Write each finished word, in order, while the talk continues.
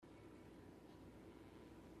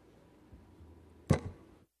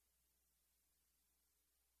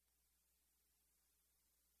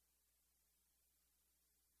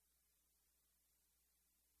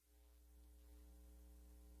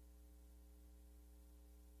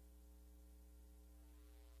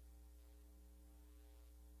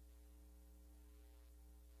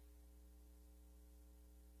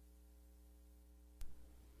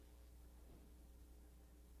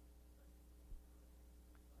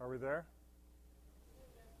Are we there?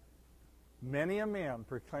 Many a man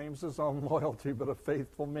proclaims his own loyalty, but a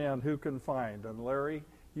faithful man who can find? And Larry,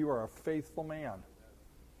 you are a faithful man.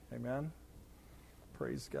 Amen?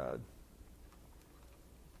 Praise God.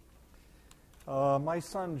 My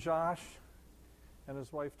son Josh and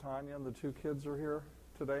his wife Tanya and the two kids are here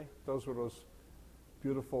today. Those were those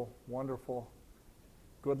beautiful, wonderful,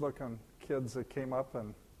 good-looking kids that came up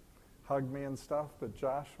and hugged me and stuff. But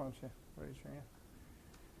Josh, why don't you raise your hand?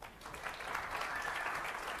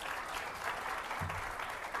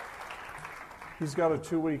 He's got a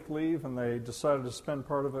 2-week leave, and they decided to spend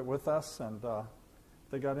part of it with us, and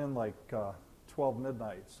they got in like 12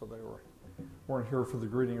 midnight, so they weren't here for the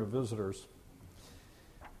greeting of visitors.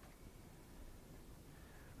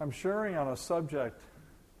 I'm sharing on a subject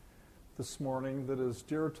this morning that is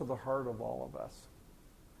dear to the heart of all of us.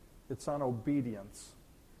 It's on obedience.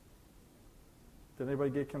 Did anybody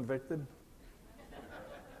get convicted?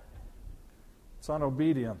 It's on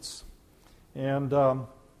obedience. And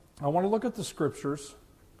I want to look at the scriptures,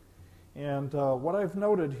 and what I've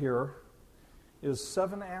noted here is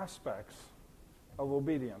 7 aspects of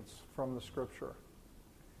obedience from the scripture.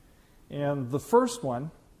 And the first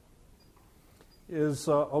one is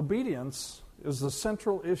obedience is the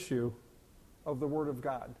central issue of the Word of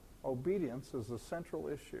God. Obedience is the central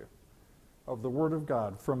issue of the Word of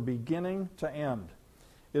God from beginning to end.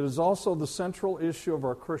 It is also the central issue of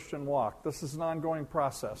our Christian walk. This is an ongoing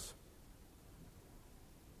process.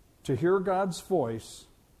 To hear God's voice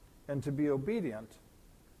and to be obedient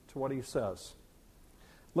to what He says.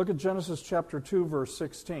 Look at Genesis chapter 2, verse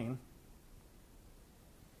 16.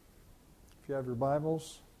 If you have your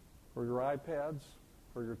Bibles or your iPads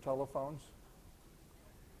or your telephones.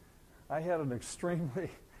 I had an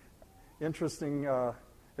extremely interesting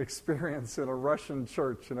experience in a Russian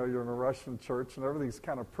church. You know, you're in a Russian church and everything's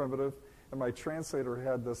kind of primitive. And my translator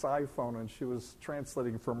had this iPhone and she was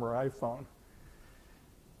translating from her iPhone.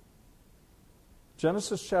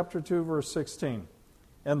 Genesis chapter 2, verse 16.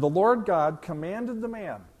 And the Lord God commanded the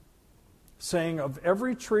man, saying, of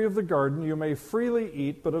every tree of the garden you may freely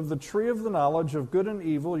eat, but of the tree of the knowledge of good and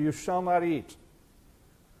evil you shall not eat.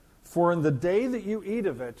 For in the day that you eat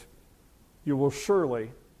of it, you will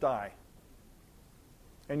surely die.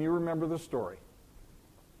 And you remember the story.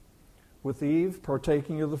 With Eve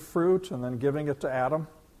partaking of the fruit and then giving it to Adam.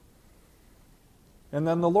 And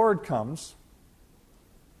then the Lord comes.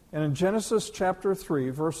 And in Genesis chapter 3,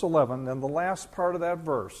 verse 11, and the last part of that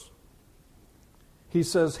verse, He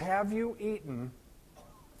says, have you eaten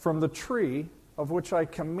from the tree of which I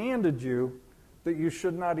commanded you that you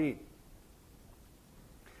should not eat?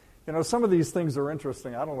 You know, some of these things are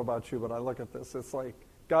interesting. I don't know about you, but I look at this. It's like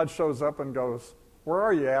God shows up and goes, where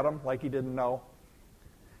are you, Adam? Like He didn't know.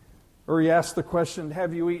 Or He asked the question,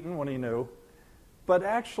 have you eaten, when He knew. But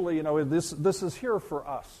actually, you know, this is here for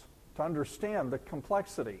us to understand the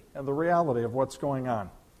complexity and the reality of what's going on.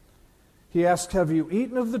 He asked, have you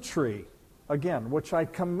eaten of the tree, again, which I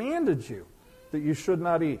commanded you that you should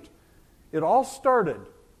not eat? It all started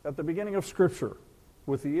at the beginning of Scripture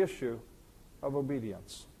with the issue of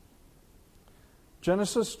obedience.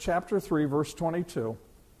 Genesis chapter 3, verse 22.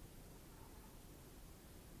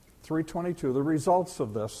 3:22, the results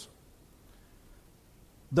of this.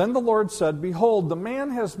 Then the Lord said, behold, the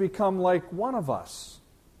man has become like one of us,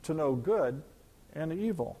 to know good and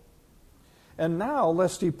evil. And now,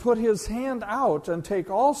 lest he put his hand out and take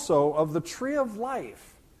also of the tree of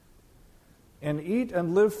life, and eat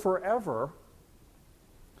and live forever.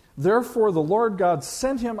 Therefore the Lord God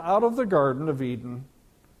sent him out of the Garden of Eden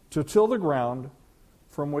to till the ground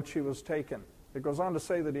from which he was taken. It goes on to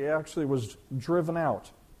say that he actually was driven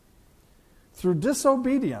out. Through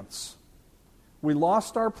disobedience, we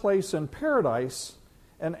lost our place in paradise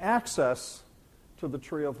and access to the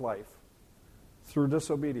tree of life. Through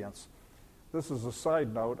disobedience. This is a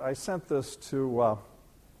side note. I sent this to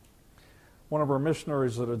one of our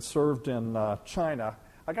missionaries that had served in China.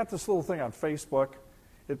 I got this little thing on Facebook.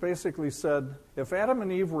 It basically said, if Adam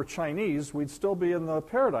and Eve were Chinese, we'd still be in the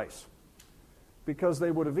paradise because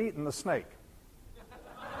they would have eaten the snake.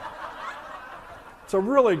 It's a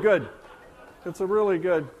really good.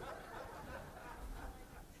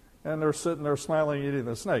 And they're sitting there smiling, eating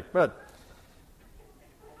the snake. But,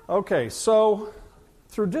 okay, so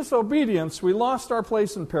through disobedience, we lost our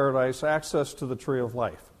place in paradise, access to the tree of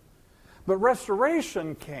life. But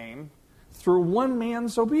restoration came through one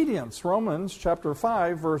man's obedience. Romans chapter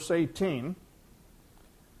 5, verse 18.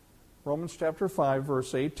 Romans chapter 5,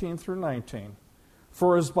 verse 18 through 19.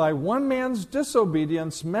 For as by one man's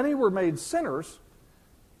disobedience many were made sinners,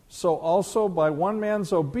 so also by one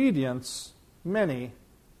man's obedience many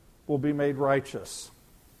will be made righteous.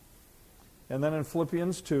 And then in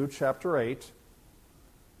Philippians 2, chapter 8,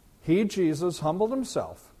 he, Jesus, humbled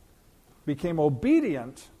himself, became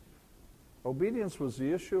obedient. Obedience was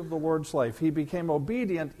the issue of the Lord's life. He became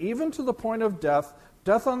obedient even to the point of death,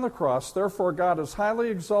 death on the cross. Therefore, God has highly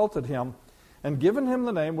exalted him and given him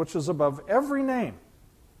the name which is above every name,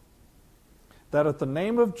 that at the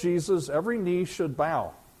name of Jesus every knee should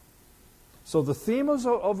bow. So the theme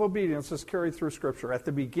of obedience is carried through Scripture. At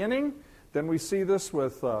the beginning, then we see this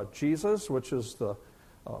with Jesus, which is the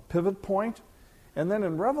pivot point. And then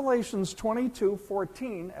in Revelations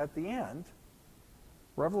 22:14 at the end,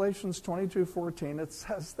 Revelations 22:14, it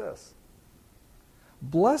says this: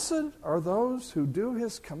 "Blessed are those who do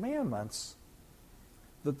his commandments,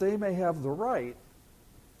 that they may have the right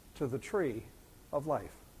to the tree of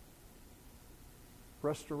life."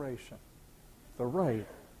 Restoration. The right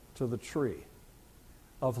to the tree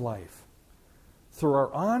of life. Through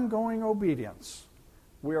our ongoing obedience,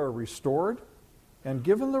 we are restored and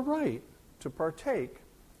given the right to partake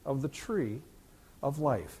of the tree of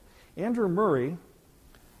life. Andrew Murray,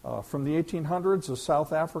 from the 1800s, a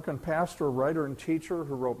South African pastor, writer, and teacher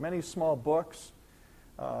who wrote many small books.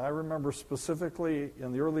 I remember specifically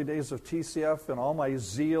in the early days of TCF, in all my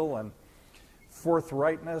zeal and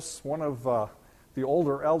forthrightness, one of the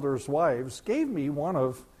older elders' wives gave me one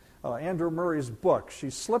of Andrew Murray's books.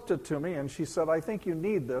 She slipped it to me and she said, "I think you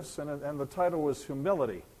need this," and the title was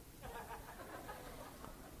Humility.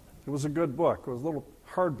 It was a good book. It was a little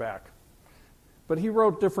hardback. But he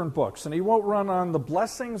wrote different books, and he wrote one on the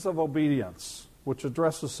blessings of obedience, which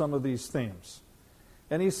addresses some of these themes.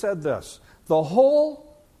 And he said this: the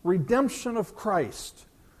whole redemption of Christ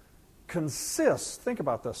consists, think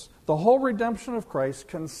about this, the whole redemption of Christ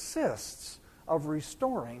consists of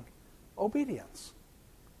restoring obedience.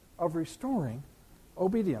 Of restoring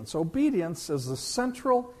obedience. Obedience is the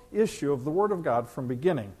central issue of the Word of God from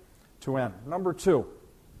beginning to end. Number 2,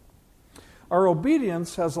 our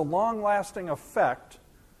obedience has a long-lasting effect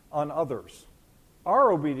on others.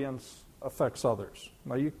 Our obedience affects others.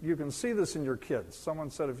 Now, you can see this in your kids.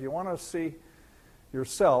 Someone said, if you want to see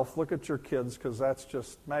yourself, look at your kids, because that's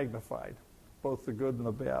just magnified, both the good and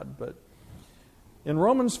the bad. But in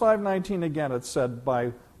Romans 5:19 again, it said,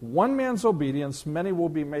 by one man's obedience, many will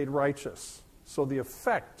be made righteous. So the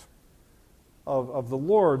effect of the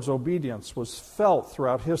Lord's obedience was felt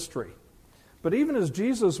throughout history. But even as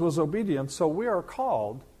Jesus was obedient, so we are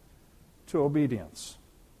called to obedience.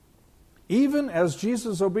 Even as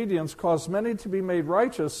Jesus' obedience caused many to be made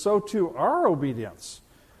righteous, so too our obedience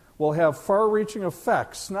will have far-reaching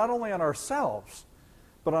effects, not only on ourselves,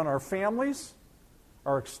 but on our families,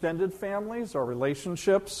 our extended families, our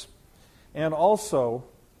relationships, and also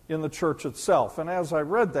in the church itself. And as I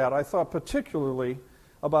read that, I thought particularly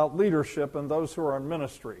about leadership and those who are in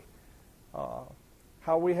ministry.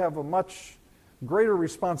 How we have a much greater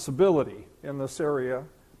responsibility in this area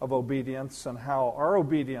of obedience, and how our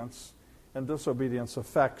obedience and disobedience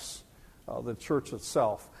affects the church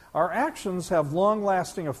itself. Our actions have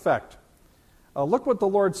long-lasting effect. Look what the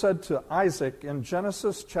Lord said to Isaac in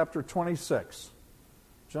Genesis chapter 26.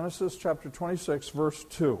 Genesis chapter 26, verse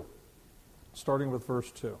 2. Starting with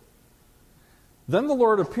verse 2. Then the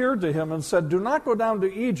Lord appeared to him and said, do not go down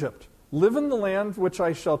to Egypt. Live in the land which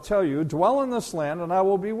I shall tell you. Dwell in this land, and I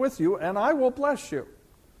will be with you, and I will bless you.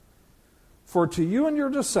 For to you and your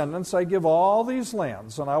descendants I give all these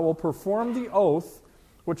lands, and I will perform the oath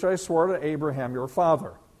which I swore to Abraham your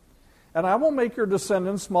father. And I will make your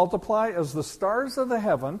descendants multiply as the stars of the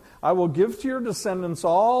heaven. I will give to your descendants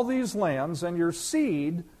all these lands, and your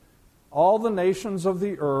seed, all the nations of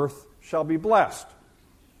the earth, shall be blessed.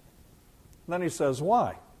 And then he says,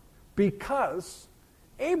 why? Because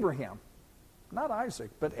Abraham, not Isaac,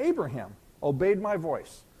 but Abraham, obeyed my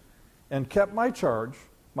voice and kept my charge,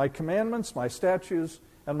 my commandments, my statutes,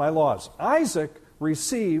 and my laws. Isaac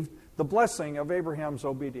received the blessing of Abraham's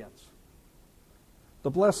obedience. The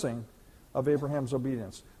blessing of Abraham's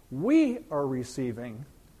obedience. We are receiving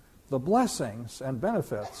the blessings and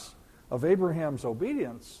benefits of Abraham's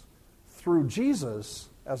obedience through Jesus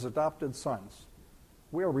as adopted sons.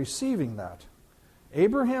 We are receiving that.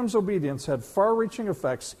 Abraham's obedience had far-reaching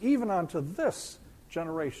effects even onto this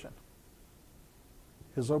generation.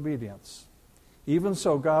 His obedience. Even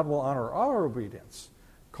so, God will honor our obedience,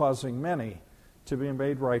 causing many to be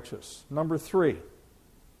made righteous. Number 3,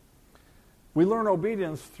 we learn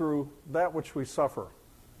obedience through that which we suffer.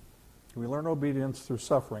 We learn obedience through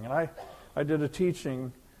suffering. And I did a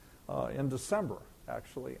teaching in December,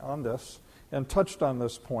 actually, on this, and touched on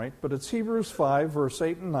this point, but it's Hebrews 5, verse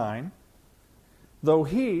 8 and 9. Though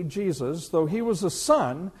he, Jesus, though he was a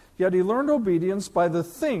son, yet he learned obedience by the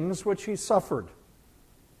things which he suffered.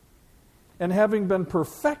 And having been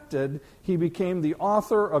perfected, he became the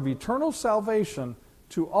author of eternal salvation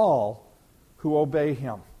to all who obey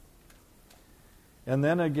him. And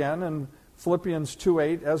then again in Philippians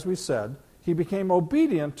 2:8, as we said, he became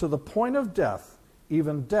obedient to the point of death,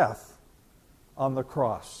 even death on the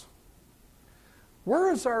cross.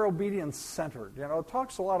 Where is our obedience centered? It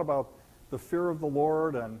talks a lot about the fear of the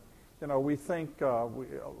Lord, and we think a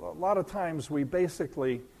lot of times we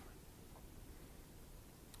basically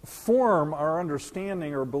form our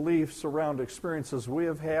understanding or beliefs around experiences we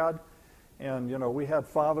have had. And, we had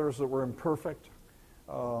fathers that were imperfect.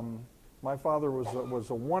 My father was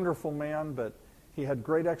a wonderful man, but he had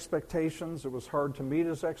great expectations. It was hard to meet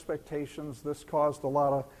his expectations. This caused a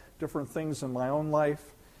lot of different things in my own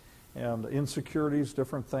life, and insecurities,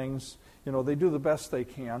 different things. They do the best they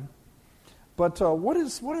can. But what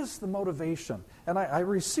is the motivation? And I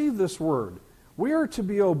received this word. We are to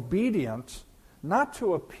be obedient, not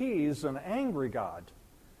to appease an angry God,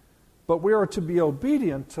 but we are to be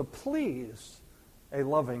obedient to please a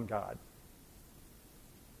loving God.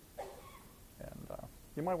 And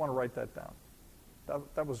you might want to write that down.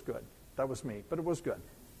 That was good. That was me, but it was good.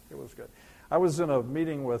 It was good. I was in a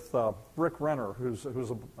meeting with Rick Renner, who's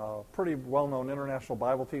a pretty well-known international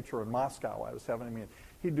Bible teacher in Moscow. I was having a meeting.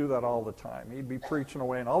 He'd do that all the time. He'd be preaching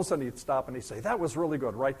away, and all of a sudden he'd stop and he'd say, "That was really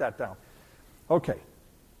good. Write that down." Okay.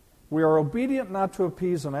 We are obedient not to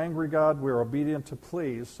appease an angry God. We are obedient to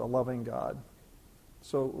please a loving God.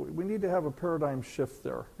 So we need to have a paradigm shift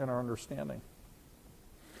there in our understanding.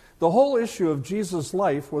 The whole issue of Jesus'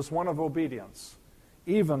 life was one of obedience,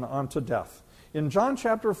 even unto death. In John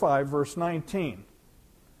chapter 5, verse 19,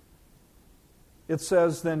 it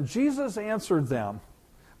says, "Then Jesus answered them,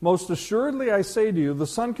 'Most assuredly I say to you, the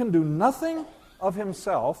Son can do nothing of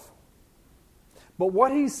himself, but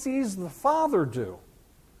what he sees the Father do.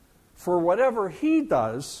 For whatever he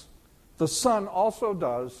does, the Son also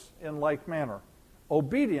does in like manner.'"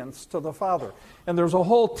 Obedience to the Father. And there's a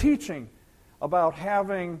whole teaching about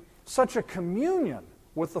having such a communion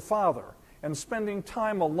with the Father and spending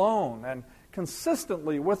time alone and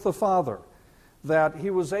consistently with the Father that he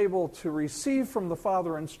was able to receive from the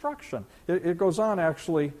Father instruction. It goes on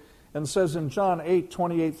actually and says in John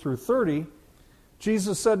 8:28 through 30,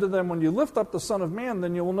 Jesus said to them, "When you lift up the Son of Man,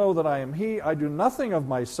 then you will know that I am he. I do nothing of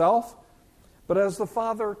myself, but as the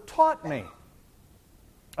Father taught me,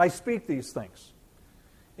 I speak these things.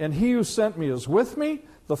 And he who sent me is with me.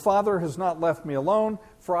 The Father has not left me alone,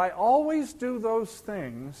 for I always do those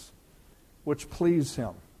things which please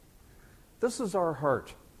him." This is our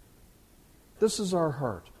heart. This is our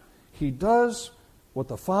heart. He does what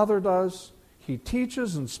the Father does. He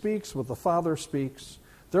teaches and speaks what the Father speaks.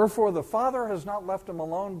 Therefore, the Father has not left him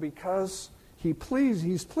alone because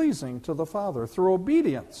he's pleasing to the Father through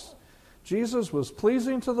obedience. Jesus was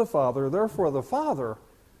pleasing to the Father. Therefore, the Father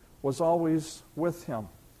was always with him.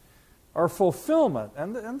 Our fulfillment,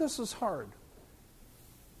 and this is hard,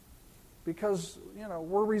 because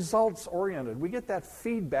we're results oriented. We get that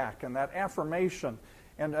feedback and that affirmation,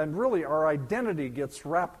 and really our identity gets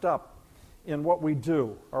wrapped up in what we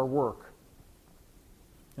do, our work,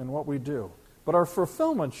 in what we do. But our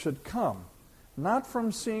fulfillment should come not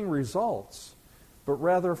from seeing results, but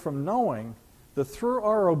rather from knowing that through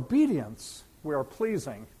our obedience we are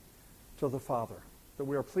pleasing to the Father, that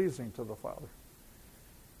we are pleasing to the Father.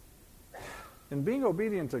 In being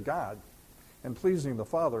obedient to God and pleasing the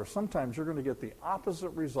Father, sometimes you're going to get the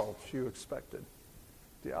opposite results you expected.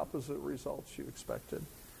 The opposite results you expected.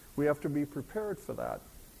 We have to be prepared for that.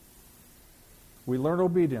 We learn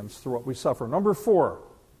obedience through what we suffer. Number 4,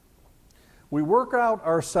 we work out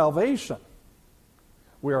our salvation.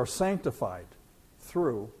 We are sanctified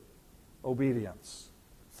through obedience.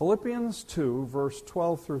 Philippians 2, verse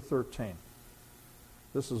 12 through 13.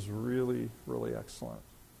 This is really, really excellent.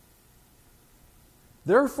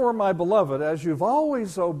 "Therefore, my beloved, as you've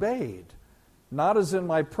always obeyed, not as in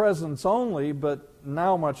my presence only, but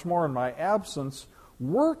now much more in my absence,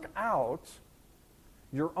 work out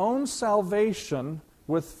your own salvation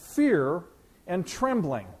with fear and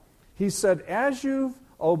trembling." He said, as you've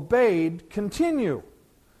obeyed, continue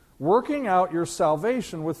working out your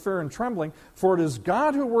salvation with fear and trembling, for it is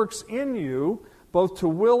God who works in you both to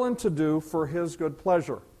will and to do for his good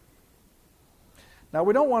pleasure. Now,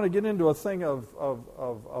 we don't want to get into a thing of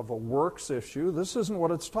a works issue. This isn't what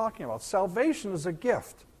it's talking about. Salvation is a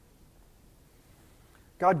gift.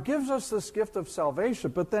 God gives us this gift of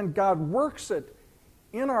salvation, but then God works it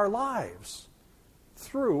in our lives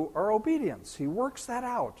through our obedience. He works that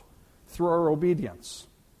out through our obedience.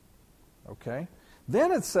 Okay?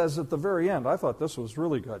 Then it says at the very end, I thought this was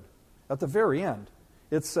really good. At the very end,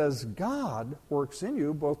 It says God works in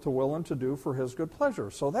you both to will and to do for his good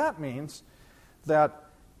pleasure. So that means that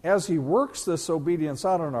as he works this obedience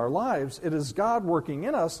out in our lives, it is God working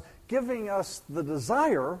in us, giving us the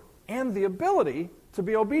desire and the ability to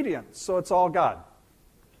be obedient. So it's all God.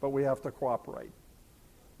 But we have to cooperate.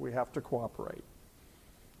 We have to cooperate.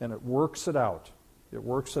 And it works it out. It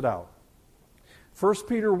works it out. 1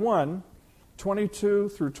 Peter 1, 22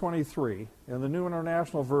 through 23, in the New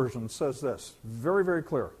International Version, says this, very, very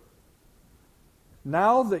clear.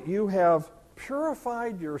 Now that you have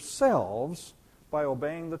purified yourselves by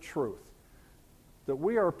obeying the truth, that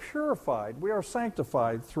we are purified, we are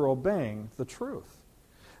sanctified through obeying the truth,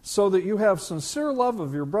 so that you have sincere love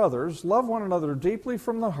of your brothers, love one another deeply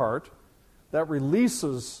from the heart, that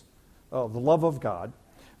releases the love of God.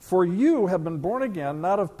 For you have been born again,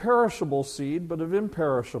 not of perishable seed, but of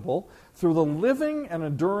imperishable, through the living and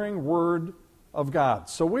enduring Word of God.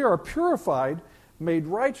 So we are purified, made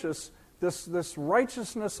righteous. This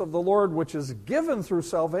righteousness of the Lord, which is given through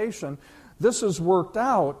salvation, this is worked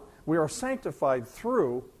out. We are sanctified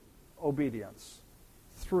through obedience.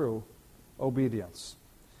 Through obedience.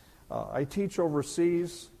 I teach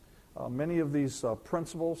overseas many of these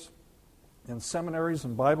principles in seminaries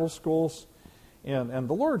and Bible schools. And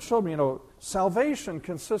the Lord showed me, salvation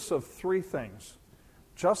consists of three things: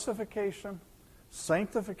 justification,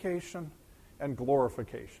 sanctification, and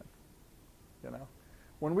glorification.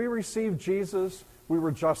 When we received Jesus, we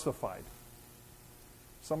were justified.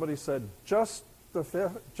 Somebody said,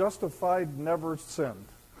 justified never sinned.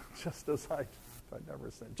 Just as I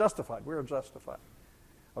never sinned. Justified, we were justified.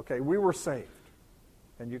 Okay, we were saved.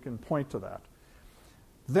 And you can point to that.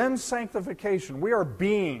 Then sanctification, we are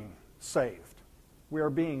being saved. We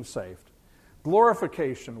are being saved.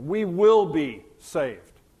 Glorification, we will be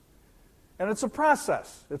saved. And it's a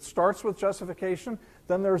process. It starts with justification.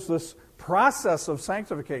 Then there's this process of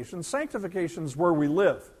sanctification. Sanctification is where we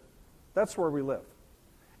live. That's where we live.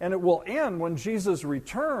 And it will end when Jesus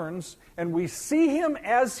returns and we see him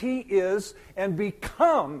as he is and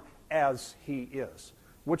become as he is,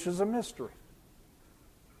 which is a mystery.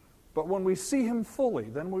 But when we see him fully,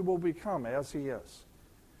 then we will become as he is.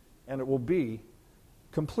 And it will be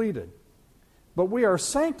completed. But we are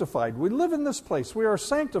sanctified. We live in this place. We are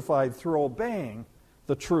sanctified through obeying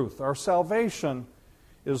the truth. Our salvation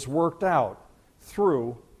is worked out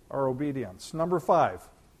through our obedience. Number 5,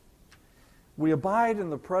 we abide in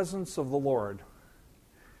the presence of the Lord.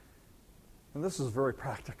 And this is very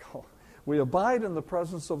practical. We abide in the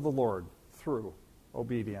presence of the Lord through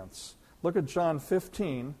obedience. Look at John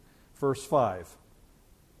 15, verse 5.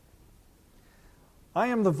 I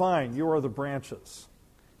am the vine, you are the branches.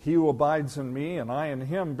 He who abides in me and I in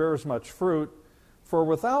him bears much fruit, for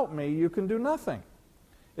without me you can do nothing.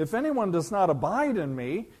 If anyone does not abide in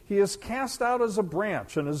me, he is cast out as a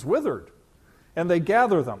branch and is withered. And they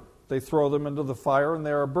gather them, they throw them into the fire, and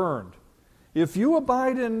they are burned. If you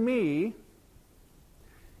abide in me,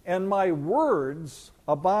 and my words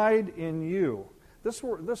abide in you. This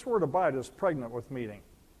word abide is pregnant with meaning.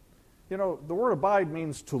 The word abide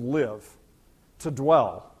means to live, to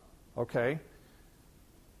dwell, okay?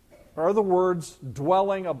 Are the words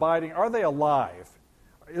dwelling, abiding, are they alive?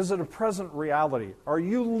 Is it a present reality? Are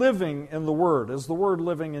you living in the Word? Is the Word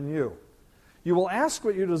living in you? You will ask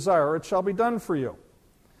what you desire, it shall be done for you.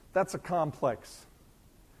 That's a complex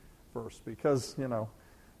verse because,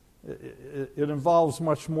 it involves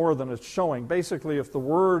much more than it's showing. Basically, if the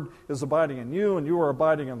Word is abiding in you and you are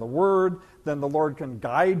abiding in the Word, then the Lord can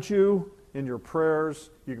guide you in your prayers.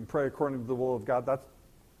 You can pray according to the will of God. That's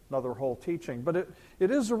another whole teaching. But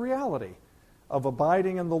it is a reality of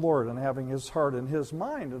abiding in the Lord and having his heart and his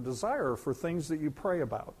mind a desire for things that you pray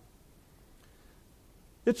about.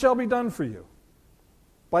 It shall be done for you.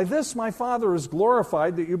 By this my Father is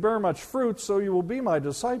glorified, that you bear much fruit, so you will be my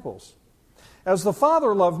disciples. As the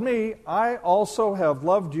Father loved me, I also have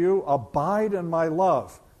loved you. Abide in my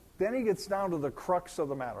love. Then he gets down to the crux of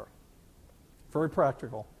the matter. Very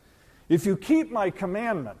practical. If you keep my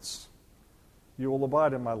commandments, you will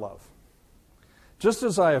abide in my love. Just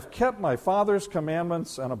as I have kept my Father's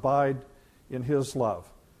commandments and abide in his love.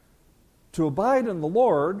 To abide in the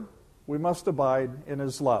Lord, we must abide in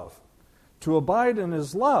his love. To abide in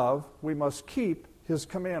his love, we must keep his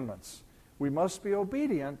commandments. We must be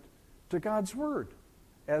obedient to God's word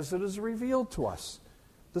as it is revealed to us.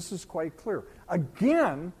 This is quite clear.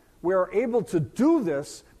 Again, we are able to do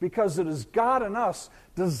this because it is God in us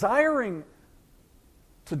desiring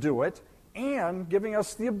to do it and giving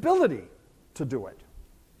us the ability to do it.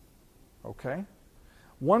 Okay?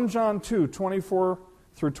 1 John 2, 24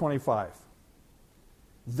 through 25.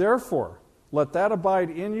 Therefore, Let that abide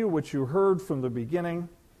in you which you heard from the beginning.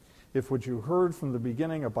 If what you heard from the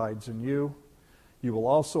beginning abides in you, you will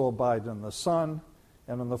also abide in the Son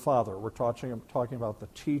and in the Father. We're talking about the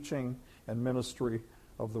teaching and ministry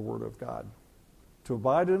of the Word of God. To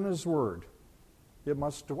abide in His Word, it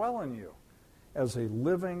must dwell in you as a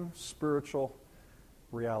living spiritual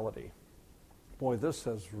reality. Boy, this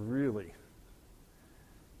has really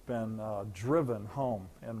been driven home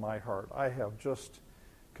in my heart. I have just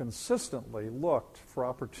consistently looked for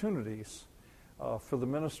opportunities for the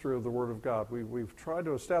ministry of the Word of God. We've tried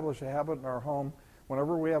to establish a habit in our home.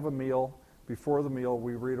 Whenever we have a meal, before the meal,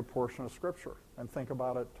 we read a portion of Scripture and think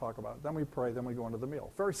about it, talk about it. Then we pray, then we go into the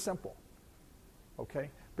meal. Very simple, okay?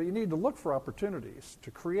 But you need to look for opportunities to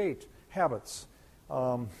create habits.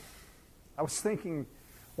 I was thinking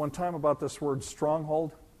one time about this word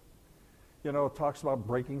stronghold. You know, it talks about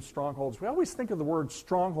breaking strongholds. We always think of the word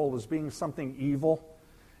stronghold as being something evil,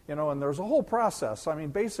 you know, and there's a whole process. I mean,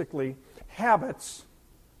 basically, habits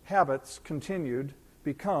continued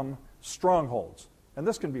become strongholds. And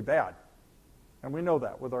this can be bad. And we know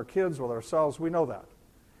that. With our kids, with ourselves, we know that.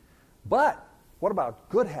 But what about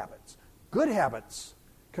good habits? Good habits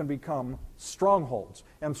can become strongholds.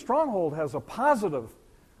 And stronghold has a positive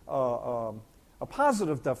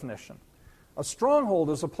definition. A stronghold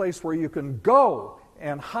is a place where you can go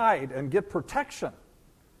and hide and get protection.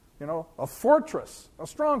 You know, a fortress, a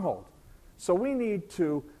stronghold. So we need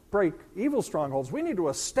to break evil strongholds. We need to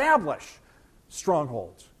establish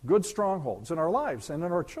strongholds, good strongholds in our lives and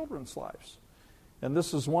in our children's lives. And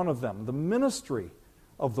this is one of them, the ministry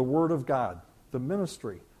of the Word of God. The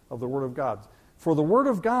ministry of the Word of God. For the Word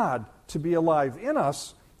of God to be alive in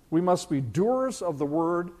us, we must be doers of the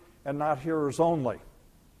Word and not hearers only.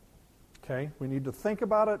 Okay? We need to think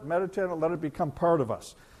about it, meditate on it, let it become part of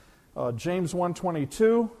us. James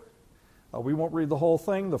 1:22, we won't read the whole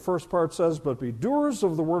thing. The first part says, but be doers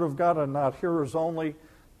of the Word of God and not hearers only,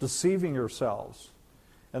 deceiving yourselves.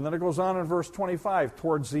 And then it goes on in verse 25,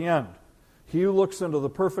 towards the end. He who looks into the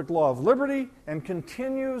perfect law of liberty and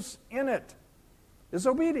continues in it is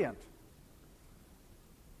obedient.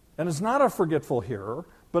 And is not a forgetful hearer,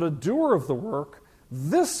 but a doer of the work.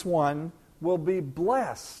 This one will be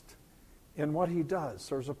blessed in what he does.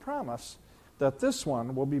 There's a promise that this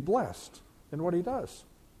one will be blessed in what he does.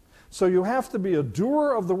 So you have to be a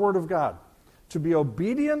doer of the Word of God, to be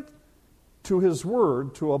obedient to His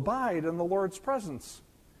Word, to abide in the Lord's presence.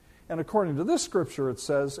 And according to this scripture, it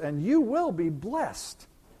says, and you will be blessed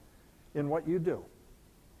in what you do.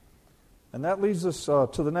 And that leads us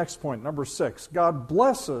to the next point, number 6. God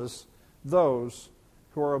blesses those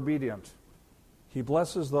who are obedient. He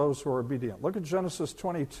blesses those who are obedient. Look at Genesis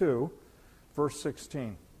 22, verse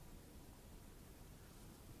 16.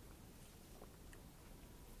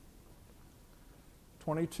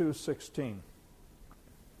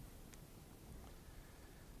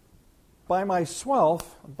 By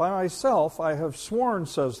myself I have sworn,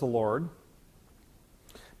 says the Lord,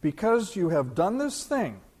 because you have done this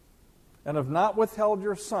thing and have not withheld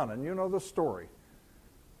your son. And you know the story.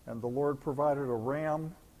 And the Lord provided a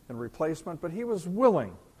ram in replacement, but He was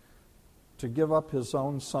willing to give up His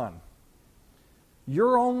own son.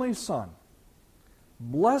 Your only son.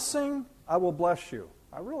 Blessing, I will bless you.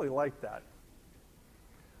 I really like that.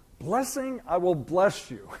 Blessing, I will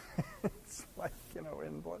bless you. It's like,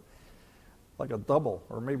 like a double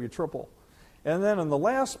or maybe triple. And then in the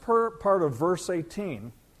last part of verse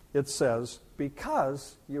 18, it says,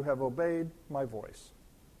 because you have obeyed my voice.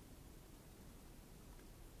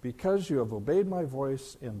 Because you have obeyed my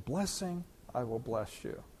voice, in blessing I will bless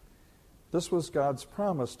you. This was God's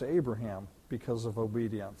promise to Abraham because of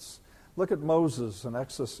obedience. Look at Moses in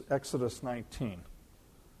Exodus 19.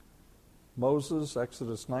 Moses,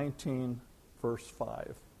 Exodus 19, verse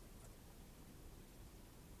 5.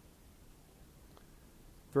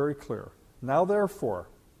 Very clear. Now therefore,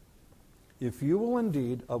 if you will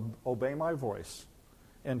indeed obey my voice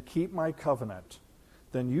and keep my covenant,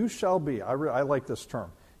 then you shall be, I like this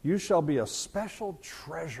term, you shall be a special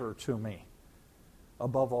treasure to me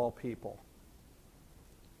above all people.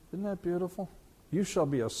 Isn't that beautiful? You shall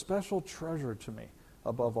be a special treasure to me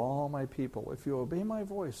above all my people, if you obey my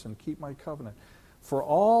voice and keep my covenant. For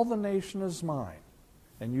all the nation is mine,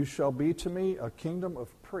 and you shall be to me a kingdom of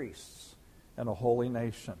priests and a holy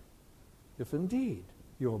nation, if indeed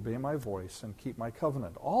you obey my voice and keep my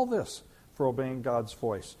covenant. All this for obeying God's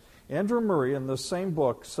voice. Andrew Murray in this same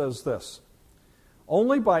book says this,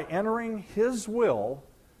 only by entering His will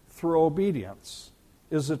through obedience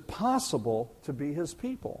is it possible to be His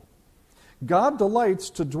people. God delights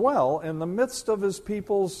to dwell in the midst of His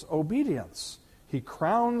people's obedience. He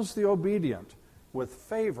crowns the obedient with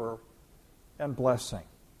favor and blessing.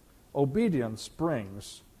 Obedience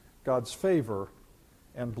brings God's favor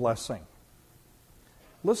and blessing.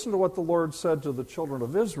 Listen to what the Lord said to the children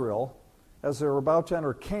of Israel as they were about to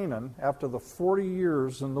enter Canaan after the 40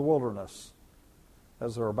 years in the wilderness,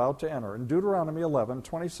 as they're about to enter. In Deuteronomy 11,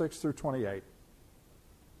 26 through 28.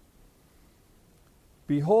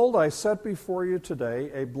 Behold, I set before you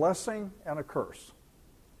today a blessing and a curse.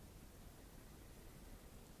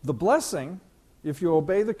 The blessing, if you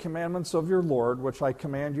obey the commandments of your Lord, which I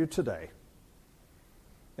command you today.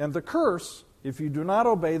 And the curse, if you do not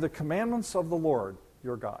obey the commandments of the Lord,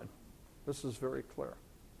 your God. This is very clear.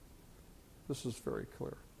 This is very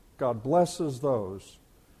clear. God blesses those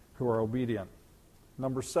who are obedient.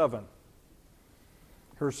 Number 7.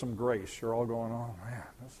 Here's some grace. You're all going, oh man,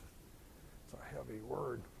 this is a heavy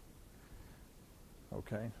word.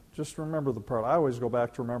 Okay? Just remember the part. I always go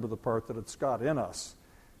back to remember the part that it's God in us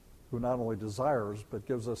who not only desires but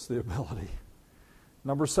gives us the ability.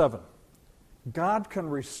 Number 7. God can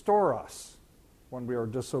restore us when we are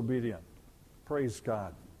disobedient. Praise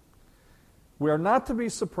God. We are not to be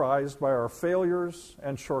surprised by our failures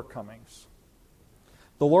and shortcomings.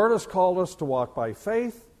 The Lord has called us to walk by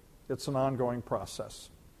faith. It's an ongoing process.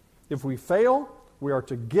 If we fail, we are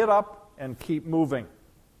to get up and keep moving.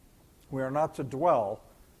 We are not to dwell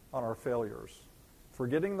on our failures,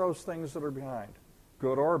 forgetting those things that are behind,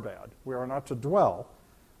 good or bad. We are not to dwell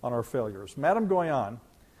on our failures. Madame Guyon,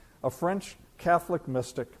 a French Catholic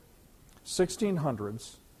mystic,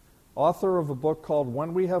 1600s, author of a book called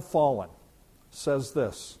When We Have Fallen, says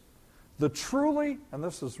this: the truly, and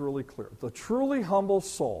this is really clear, the truly humble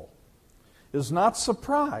soul is not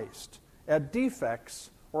surprised at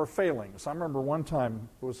defects or failings. I remember one time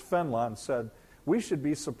it was Fenelon said, we should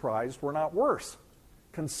be surprised we're not worse,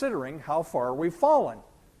 considering how far we've fallen.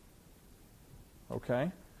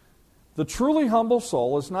 Okay? The truly humble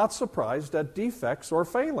soul is not surprised at defects or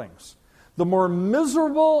failings. The more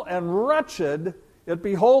miserable and wretched it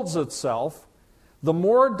beholds itself, the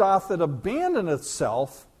more doth it abandon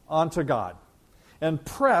itself unto God, and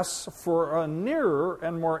press for a nearer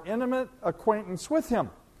and more intimate acquaintance with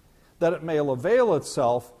Him, that it may avail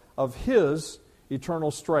itself of His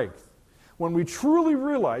eternal strength. When we truly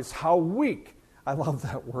realize how weak, I love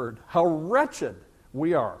that word, how wretched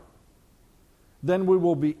we are, then we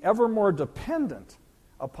will be ever more dependent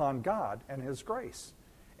upon God and His grace,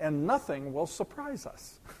 and nothing will surprise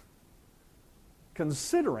us,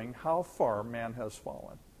 considering how far man has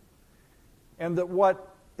fallen. And that what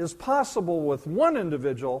is possible with one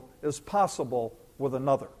individual is possible with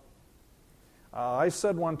another. I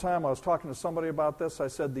said one time, I was talking to somebody about this, I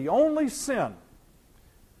said, the only sin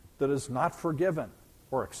that is not forgiven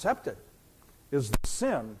or accepted is the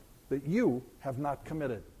sin that you have not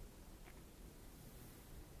committed.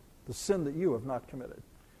 The sin that you have not committed.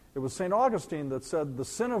 It was St. Augustine that said the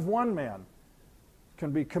sin of one man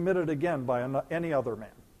can be committed again by any other man.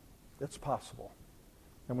 It's possible.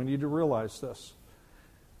 And we need to realize this.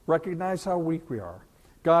 Recognize how weak we are.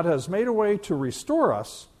 God has made a way to restore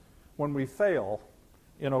us when we fail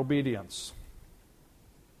in obedience.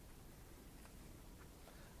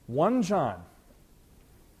 1 John,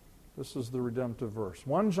 this is the redemptive verse,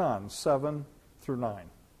 1 John 7 through 9.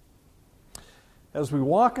 As we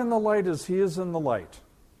walk in the light as He is in the light,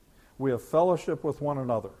 we have fellowship with one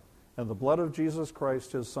another, and the blood of Jesus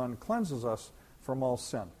Christ, His Son, cleanses us from all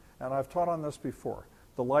sin. And I've taught on this before.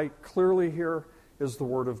 The light clearly here is the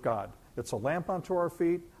Word of God. It's a lamp unto our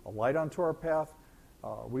feet, a light unto our path.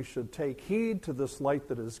 We should take heed to this light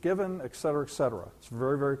that is given, etc., etc. It's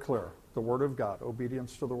very, very clear. The Word of God,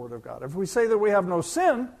 obedience to the Word of God. If we say that we have no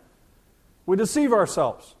sin, we deceive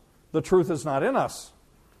ourselves. The truth is not in us.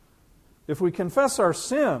 If we confess our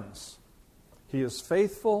sins, He is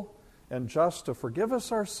faithful and just to forgive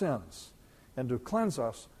us our sins and to cleanse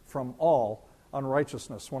us from all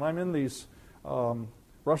unrighteousness. When I'm in these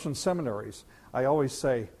Russian seminaries, I always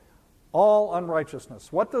say, all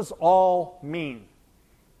unrighteousness. What does all mean?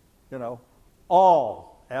 You know,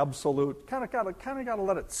 all, absolute. Kind of got to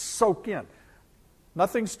let it soak in.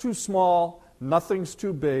 Nothing's too small. Nothing's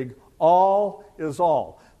too big. All is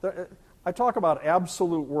all. I talk about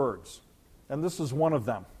absolute words, and this is one of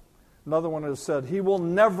them. Another one has said, He will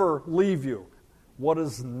never leave you. What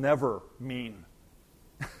does never mean?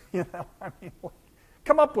 You know, I mean,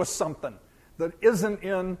 come up with something that isn't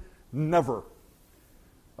in never.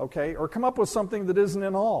 Okay? Or come up with something that isn't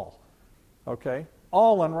in all. Okay?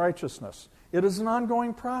 All unrighteousness. It is an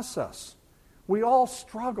ongoing process. We all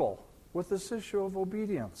struggle with this issue of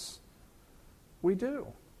obedience. We do.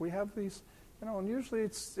 We have these, you know, and usually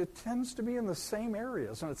it tends to be in the same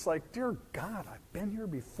areas. And it's like, dear God, I've been here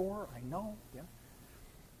before. I know. Yeah.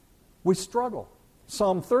 We struggle.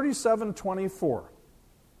 Psalm 37:24.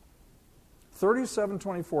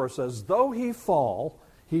 37:24 says, "Though he fall,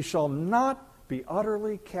 he shall not be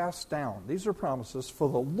utterly cast down." These are promises, for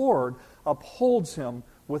the Lord upholds him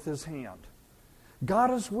with his hand.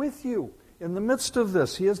 God is with you in the midst of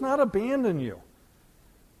this. He has not abandoned you.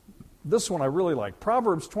 This one I really like.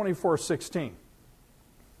 Proverbs 24:16.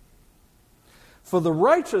 For the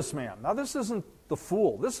righteous man, now this isn't the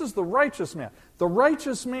fool, this is the righteous man. The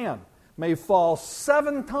righteous man may fall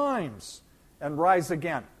 7 times and rise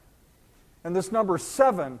again. And this number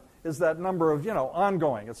 7 is that number of,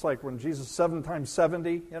 ongoing. It's like when Jesus 7 times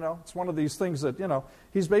 70, it's one of these things that,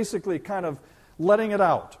 he's basically kind of letting it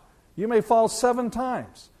out. You may fall 7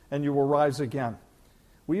 times and you will rise again.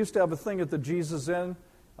 We used to have a thing at the Jesus Inn.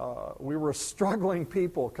 We were struggling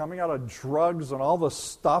people coming out of drugs and all the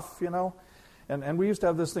stuff, And we used to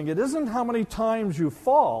have this thing. It isn't how many times you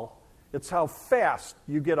fall, it's how fast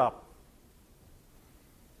you get up.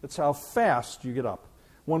 It's how fast you get up.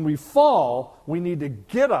 When we fall, we need to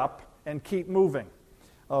get up and keep moving.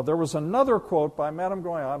 There was another quote by Madame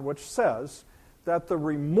Guyon which says that the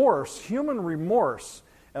remorse, human remorse,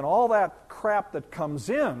 and all that crap that comes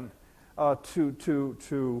in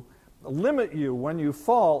to limit you when you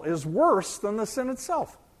fall is worse than the sin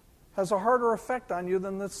itself. Has a harder effect on you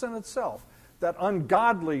than the sin itself. That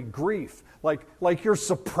ungodly grief, like you're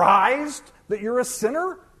surprised that you're a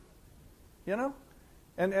sinner,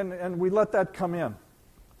 and we let that come in.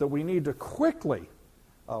 That we need to quickly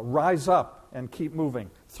rise up and keep moving.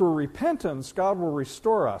 Through repentance, God will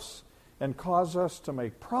restore us and cause us to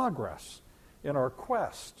make progress in our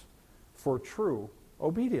quest for true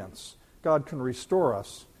obedience. God can restore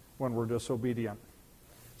us when we're disobedient.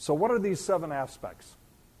 So what are these 7 aspects?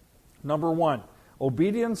 Number 1,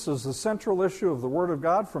 obedience is the central issue of the Word of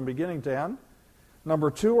God from beginning to end. Number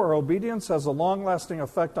 2, our obedience has a long-lasting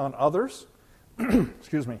effect on others.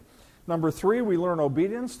 Excuse me. Number 3, we learn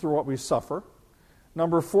obedience through what we suffer.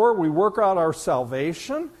 Number 4, we work out our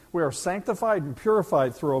salvation. We are sanctified and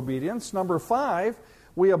purified through obedience. Number 5,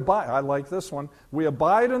 we abide. I like this one. We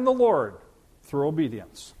abide in the Lord through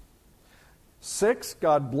obedience. 6,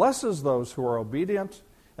 God blesses those who are obedient.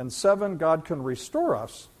 And 7, God can restore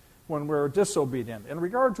us when we're disobedient. In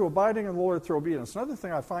regard to abiding in the Lord through obedience, another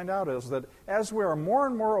thing I find out is that as we are more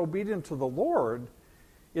and more obedient to the Lord,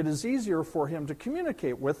 it is easier for Him to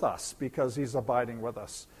communicate with us because He's abiding with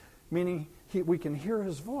us, meaning we can hear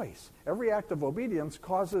His voice. Every act of obedience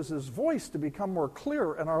causes His voice to become more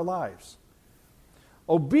clear in our lives.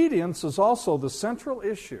 Obedience is also the central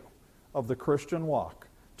issue of the Christian walk,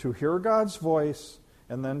 to hear God's voice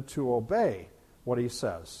and then to obey what He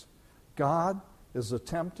says. God is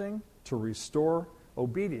attempting to restore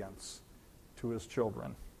obedience to His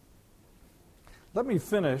children. Let me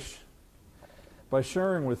finish by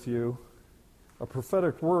sharing with you a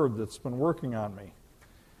prophetic word that's been working on me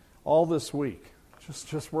all this week.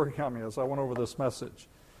 Just working on me as I went over this message.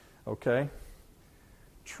 Okay?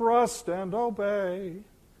 Trust and obey.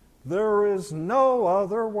 There is no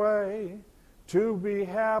other way to be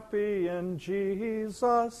happy in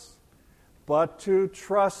Jesus but to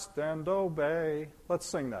trust and obey. Let's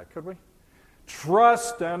sing that, could we?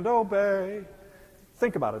 Trust and obey.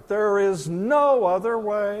 Think about it. There is no other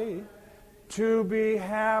way to be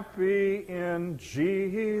happy in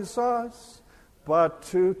Jesus but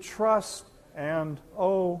to trust and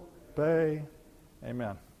obey.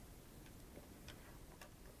 Amen.